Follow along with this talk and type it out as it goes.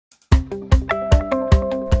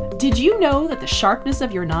Did you know that the sharpness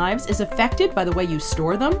of your knives is affected by the way you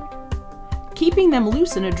store them? Keeping them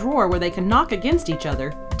loose in a drawer where they can knock against each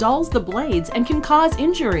other dulls the blades and can cause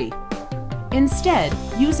injury. Instead,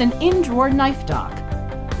 use an in-drawer knife dock.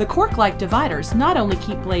 The cork-like dividers not only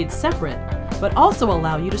keep blades separate, but also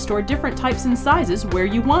allow you to store different types and sizes where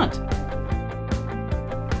you want.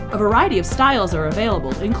 A variety of styles are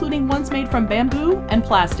available, including ones made from bamboo and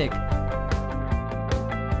plastic.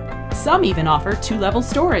 Some even offer 2-level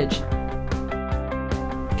storage.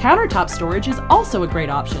 Countertop storage is also a great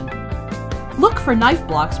option. Look for knife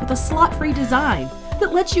blocks with a slot-free design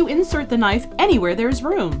that lets you insert the knife anywhere there's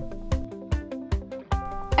room.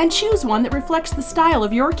 And choose one that reflects the style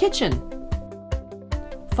of your kitchen.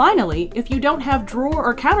 Finally, if you don't have drawer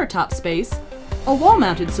or countertop space, a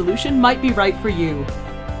wall-mounted solution might be right for you.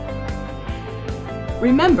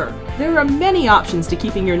 Remember, there are many options to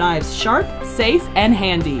keeping your knives sharp, safe, and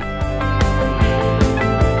handy.